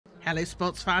Hello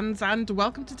sports fans and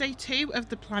welcome to day 2 of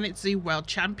the Planet Zoo World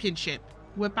Championship.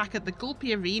 We're back at the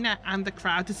Gulpee Arena and the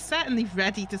crowd is certainly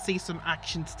ready to see some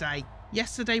action today.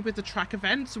 Yesterday with the track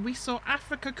events, we saw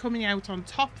Africa coming out on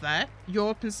top there,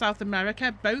 Europe and South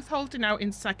America both holding out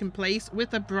in second place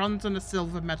with a bronze and a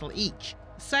silver medal each.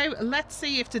 So let's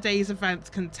see if today's events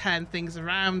can turn things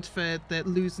around for the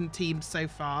losing teams so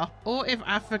far, or if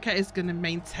Africa is going to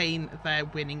maintain their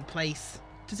winning place.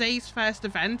 Today's first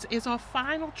event is our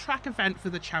final track event for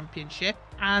the championship,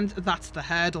 and that's the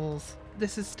hurdles.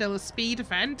 This is still a speed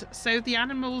event, so the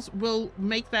animals will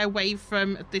make their way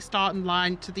from the starting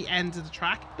line to the end of the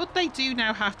track, but they do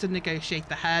now have to negotiate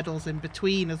the hurdles in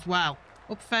between as well.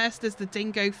 Up first is the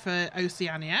dingo for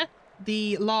Oceania,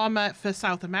 the llama for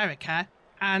South America,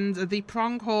 and the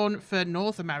pronghorn for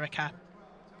North America.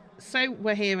 So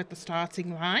we're here at the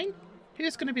starting line.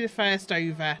 Who's going to be the first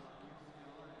over?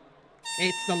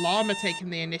 It's the llama taking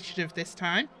the initiative this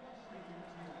time.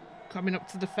 Coming up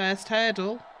to the first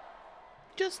hurdle.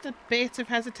 Just a bit of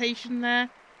hesitation there.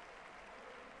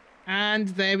 And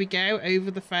there we go,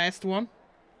 over the first one.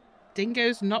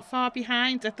 Dingo's not far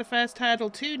behind at the first hurdle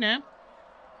too now.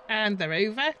 And they're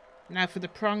over. Now for the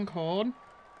pronghorn.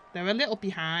 They're a little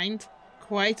behind.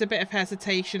 Quite a bit of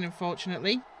hesitation,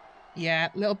 unfortunately. Yeah,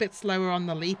 a little bit slower on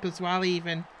the leap as well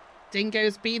even.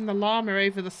 Dingo's beating the llama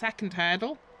over the second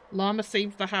hurdle. Llama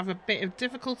seems to have a bit of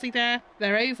difficulty there.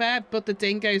 They're over, but the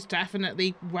dingo's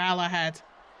definitely well ahead.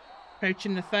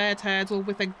 Approaching the third hurdle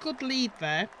with a good lead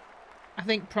there. I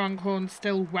think pronghorn's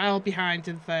still well behind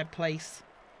in third place.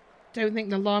 Don't think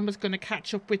the llama's going to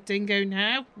catch up with dingo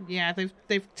now. Yeah,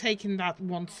 they've taken that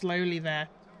one slowly there.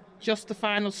 Just the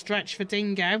final stretch for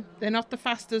dingo. They're not the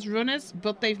fastest runners,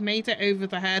 but they've made it over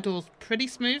the hurdles pretty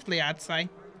smoothly, I'd say.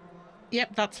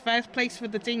 Yep, that's first place for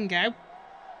the dingo.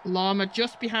 Llama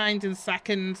just behind in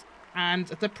second, and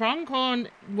the pronghorn,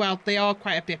 well, they are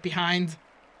quite a bit behind.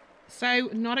 So,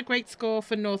 not a great score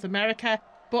for North America,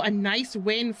 but a nice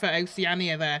win for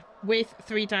Oceania there, with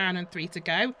 3 down and 3 to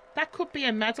go. That could be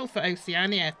a medal for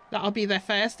Oceania. That'll be their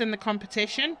first in the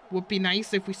competition. Would be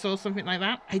nice if we saw something like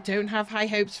that. I don't have high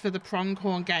hopes for the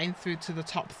pronghorn getting through to the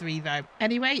top 3 though.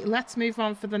 Anyway, let's move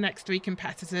on for the next 3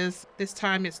 competitors. This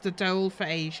time it's the dhole for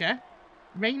Asia,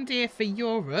 reindeer for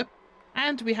Europe,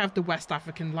 and we have the West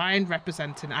African lion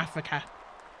representing Africa.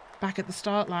 Back at the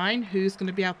start line, who's going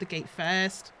to be out the gate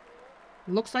first?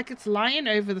 Looks like it's lion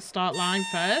over the start line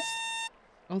first,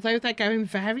 although they're going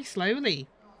very slowly.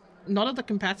 None of the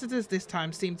competitors this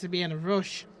time seem to be in a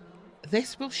rush.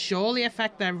 This will surely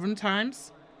affect their run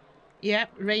times.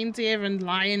 Yep, reindeer and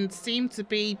lion seem to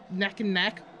be neck and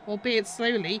neck, albeit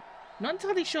slowly. Not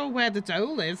entirely sure where the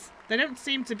dhole is. They don't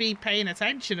seem to be paying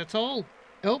attention at all.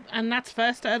 Oh, and that's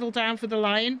first hurdle down for the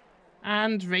lion.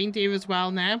 And reindeer as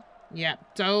well now.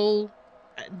 Yep, dhole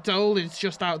is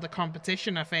just out of the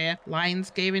competition, I fear. Lion's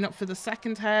gearing up for the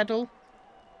second hurdle.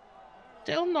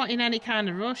 Still not in any kind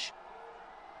of rush.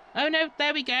 Oh no,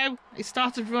 there we go. It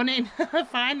started running.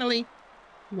 Finally.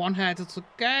 1 hurdle to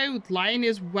go. Lion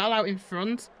is well out in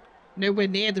front. Nowhere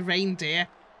near the reindeer.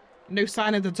 No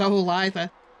sign of the dhole either.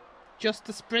 Just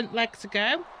the sprint leg to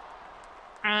go.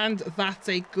 And that's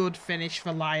a good finish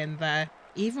for lion there.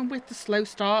 Even with the slow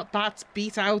start, that's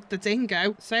beat out the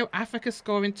dingo. So Africa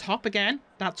scoring top again.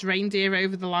 That's reindeer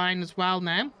over the line as well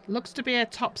now. Looks to be a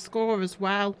top scorer as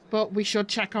well. But we should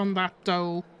check on that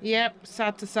dhole. Yep,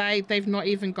 sad to say, they've not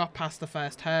even got past the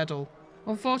first hurdle.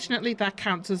 Unfortunately, that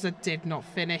counts as a did not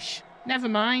finish. Never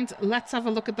mind, let's have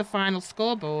a look at the final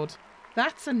scoreboard.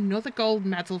 That's another gold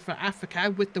medal for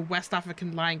Africa, with the West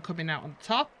African lion coming out on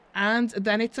top. And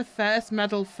then it's a first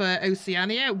medal for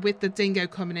Oceania, with the dingo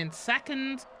coming in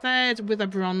second. Third, with a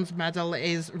bronze medal,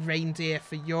 is reindeer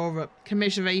for Europe.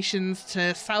 Commiserations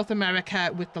to South America,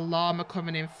 with the llama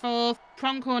coming in fourth.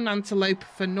 Pronghorn antelope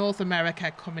for North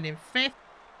America coming in fifth.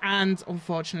 And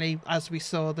unfortunately, as we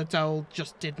saw, the dhole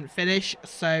just didn't finish.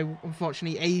 So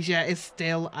unfortunately, Asia is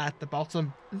still at the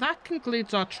bottom. That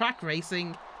concludes our track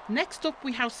racing. Next up,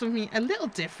 we have something a little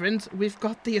different. We've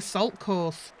got the assault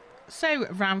course. So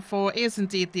round 4 is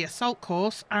indeed the assault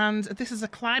course, and this is a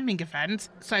climbing event,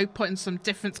 so putting some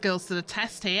different skills to the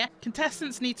test here.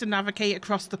 Contestants need to navigate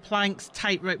across the planks,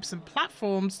 tight ropes and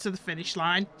platforms to the finish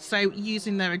line, so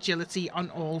using their agility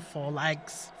on all 4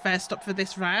 legs. First up for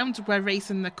this round, we're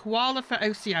racing the koala for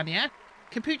Oceania,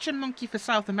 capuchin monkey for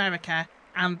South America,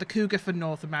 and the cougar for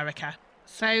North America.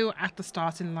 So at the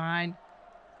starting line,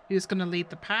 who's going to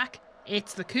lead the pack?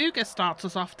 It's the cougar starts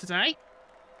us off today.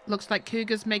 Looks like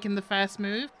Cougar's making the first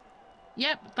move.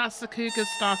 Yep, that's the Cougars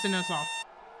starting us off.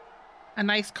 A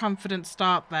nice confident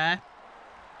start there.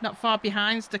 Not far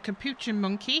behind's the Capuchin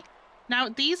Monkey. Now,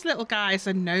 these little guys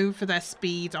are known for their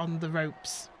speed on the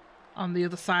ropes. On the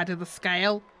other side of the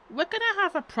scale, we're going to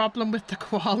have a problem with the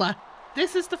koala.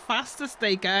 This is the fastest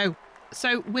they go.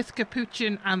 So with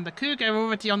Capuchin and the cougar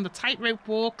already on the tightrope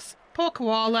walks, poor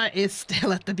koala is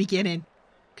still at the beginning.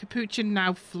 Capuchin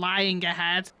now flying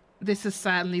ahead. This is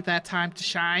certainly their time to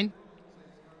shine.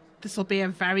 This will be a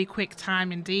very quick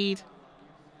time indeed.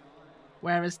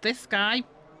 Whereas this guy,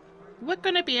 we're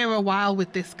going to be here a while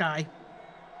with this guy.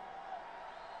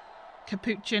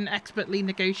 Capuchin expertly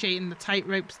negotiating the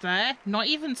tightropes there, not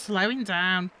even slowing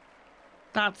down.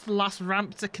 That's the last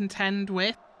ramp to contend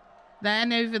with.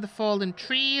 Then over the fallen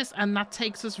trees, and that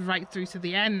takes us right through to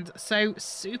the end. So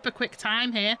super quick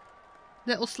time here.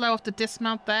 Little slow off the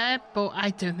dismount there, but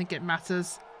I don't think it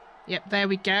matters. Yep, there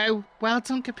we go. Well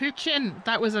done, Capuchin.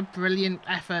 That was a brilliant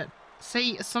effort.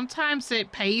 See, sometimes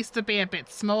it pays to be a bit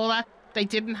smaller. They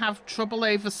didn't have trouble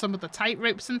over some of the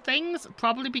tightropes and things,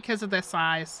 probably because of their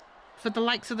size. For the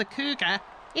likes of the cougar,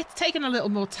 it's taken a little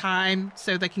more time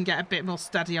so they can get a bit more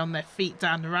steady on their feet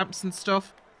down the ramps and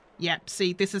stuff. Yep,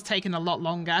 see, this has taken a lot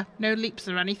longer. No leaps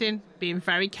or anything, being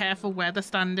very careful where they're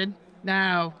standing.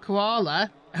 Now, koala,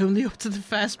 only up to the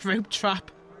first rope trap.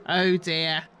 Oh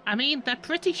dear. I mean, they're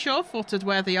pretty sure-footed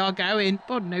where they are going,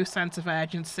 but no sense of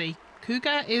urgency.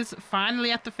 Cougar is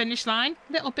finally at the finish line.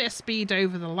 Little bit of speed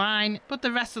over the line, but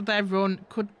the rest of their run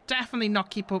could definitely not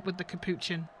keep up with the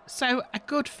Capuchin. So a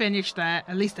good finish there.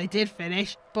 At least they did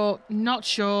finish, but not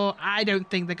sure. I don't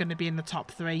think they're going to be in the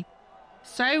top 3.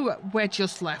 So we're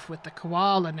just left with the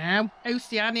koala now.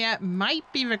 Oceania might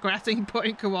be regretting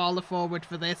putting koala forward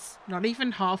for this. Not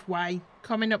even halfway.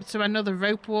 Coming up to another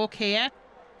rope walk here.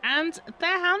 And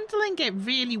they're handling it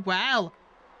really well.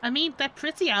 I mean, they're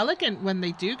pretty elegant when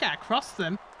they do get across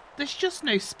them. There's just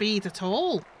no speed at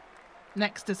all.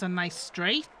 Next is a nice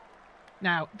straight.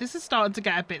 Now, this is starting to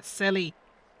get a bit silly.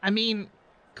 I mean,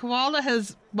 koala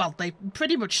has, well, they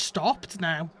pretty much stopped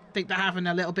now. I think they're having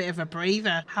a little bit of a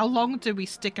breather. How long do we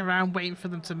stick around waiting for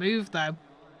them to move, though?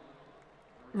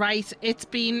 Right, it's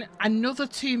been another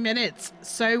 2 minutes,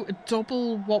 so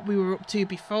double what we were up to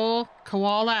before.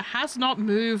 Koala has not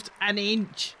moved an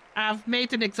inch. I've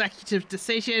made an executive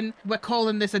decision. We're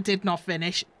calling this a did not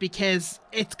finish because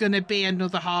it's going to be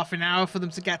another half an hour for them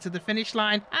to get to the finish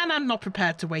line, and I'm not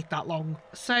prepared to wait that long.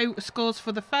 So, scores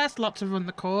for the first lot to run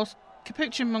the course.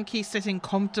 Capuchin Monkey sitting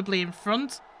comfortably in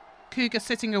front. Cougar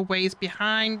sitting a ways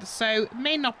behind, so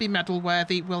may not be medal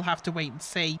worthy. We'll have to wait and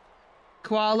see.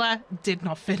 Koala did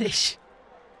not finish.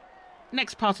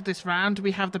 Next part of this round,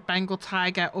 we have the Bengal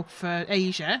tiger up for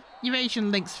Asia, Eurasian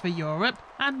lynx for Europe,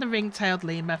 and the ring-tailed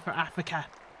lemur for Africa.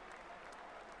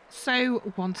 So,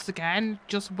 once again,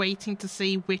 just waiting to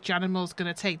see which animal's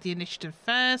going to take the initiative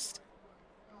first.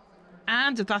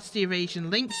 And that's the Eurasian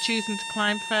lynx choosing to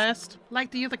climb first.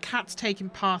 Like the other cats taking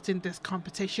part in this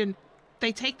competition,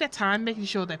 they take their time making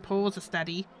sure their paws are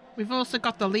steady. We've also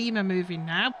got the lemur moving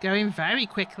now, going very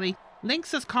quickly.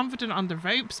 Lynx is confident on the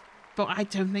ropes, but I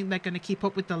don't think they're going to keep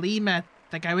up with the lemur.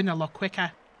 They're going a lot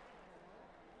quicker.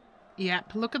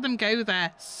 Yep, look at them go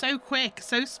there. So quick,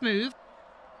 so smooth.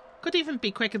 Could even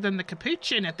be quicker than the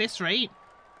Capuchin at this rate.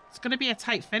 It's going to be a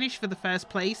tight finish for the first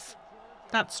place.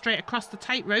 That's straight across the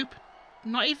tightrope.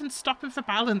 Not even stopping for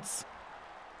balance.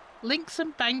 Lynx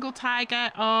and Bengal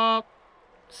tiger are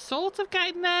sort of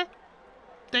getting there.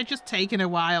 They're just taking a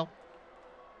while.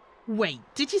 Wait,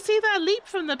 did you see that leap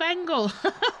from the Bengal?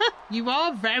 You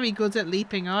are very good at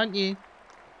leaping, aren't you?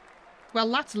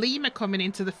 Well, that's lemur coming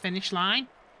into the finish line.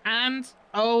 And,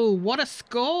 oh, what a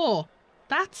score.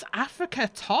 That's Africa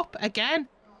top again.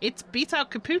 It's beat out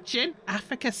Capuchin.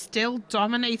 Africa still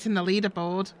dominating the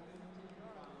leaderboard.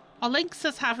 Our lynx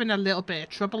is having a little bit of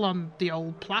trouble on the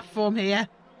old platform here.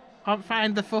 Can't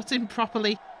find the footing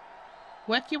properly.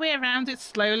 Work your way around it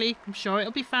slowly. I'm sure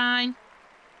it'll be fine.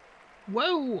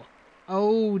 Whoa!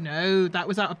 Oh no, that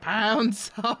was out of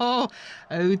bounds. Oh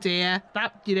dear.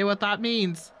 That, you know what that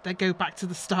means? They go back to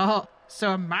the start.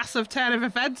 So a massive turn of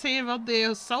events here on the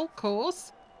assault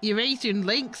course. Eurasian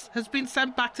lynx has been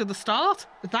sent back to the start.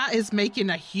 That is making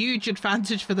a huge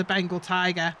advantage for the Bengal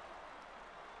tiger.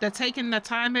 They're taking their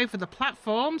time over the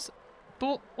platforms,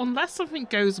 but unless something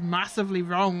goes massively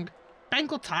wrong,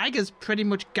 Bengal tiger's pretty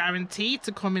much guaranteed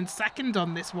to come in second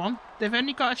on this one. They've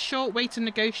only got a short way to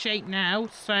negotiate now,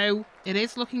 so it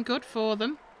is looking good for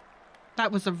them.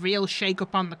 That was a real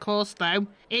shake-up on the course, though.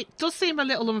 It does seem a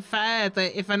little unfair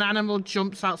that if an animal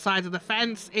jumps outside of the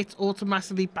fence, it's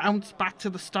automatically bounced back to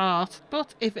the start.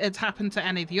 But if it had happened to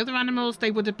any of the other animals, they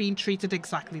would have been treated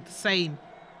exactly the same.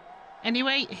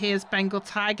 Anyway, here's Bengal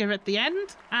tiger at the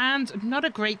end, and not a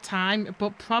great time,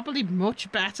 but probably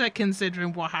much better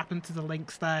considering what happened to the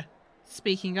lynx there.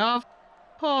 Speaking of,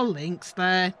 poor Lynx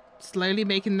there, slowly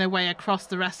making their way across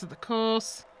the rest of the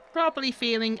course, probably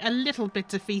feeling a little bit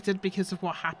defeated because of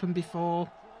what happened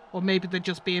before. Or maybe they're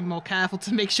just being more careful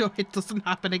to make sure it doesn't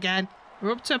happen again.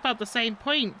 We're up to about the same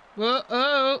point. Whoa,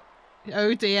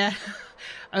 oh dear.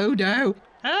 Oh no.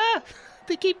 Ah,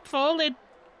 they keep falling.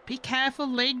 Be careful,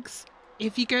 Lynx.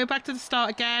 If you go back to the start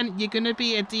again, you're going to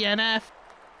be a DNF.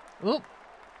 Oh,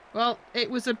 well, it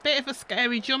was a bit of a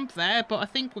scary jump there, but I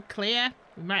think we're clear.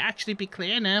 We might actually be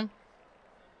clear now.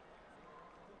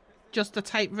 Just the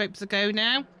tightrope to go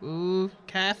now. Ooh,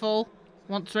 careful.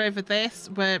 Once we're over this,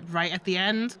 we're right at the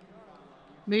end.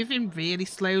 Moving really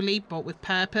slowly, but with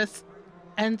purpose.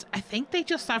 And I think they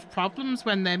just have problems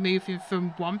when they're moving from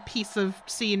one piece of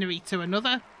scenery to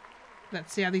another.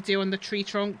 Let's see how they do on the tree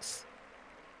trunks.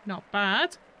 Not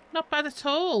bad. Not bad at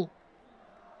all.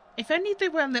 If only they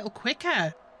were a little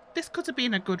quicker, this could have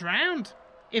been a good round.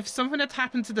 If something had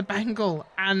happened to the Bengal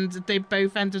and they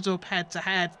both ended up head to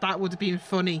head, that would have been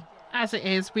funny. As it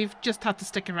is, we've just had to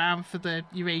stick around for the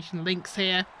Eurasian Lynx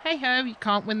here. Hey ho, you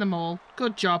can't win them all.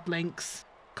 Good job, Lynx.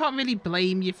 Can't really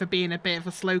blame you for being a bit of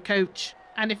a slow coach.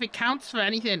 And if it counts for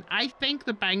anything, I think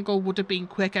the Bengal would have been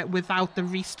quicker without the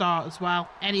restart as well.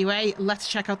 Anyway, let's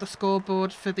check out the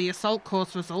scoreboard for the assault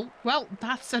course result. Well,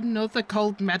 that's another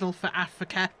gold medal for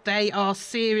Africa. They are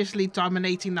seriously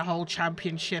dominating the whole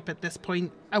championship at this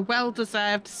point. A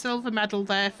well-deserved silver medal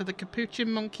there for the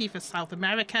capuchin monkey for South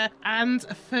America. And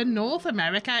for North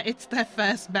America, it's their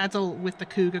first medal, with the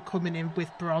cougar coming in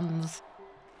with bronze.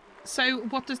 So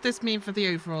what does this mean for the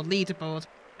overall leaderboard?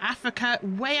 Africa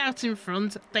way out in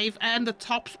front. They've earned the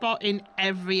top spot in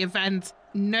every event.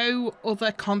 No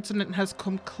other continent has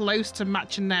come close to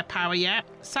matching their power yet.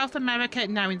 South America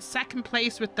now in second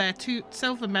place with their 2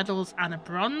 silver medals and a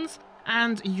bronze.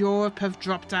 And Europe have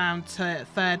dropped down to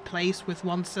third place with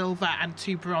 1 silver and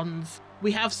 2 bronze.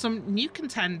 We have some new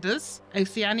contenders.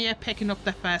 Oceania picking up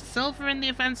their first silver in the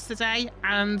events today,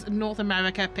 and North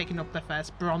America picking up their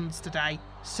first bronze today.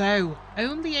 So,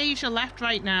 only Asia left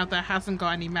right now that hasn't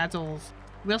got any medals.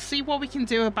 We'll see what we can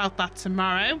do about that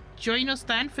tomorrow. Join us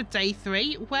then for day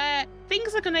 3, where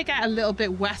things are going to get a little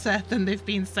bit wetter than they've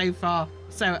been so far.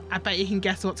 So I bet you can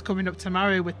guess what's coming up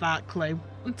tomorrow with that clue.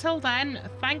 Until then,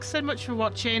 thanks so much for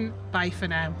watching. Bye for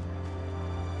now.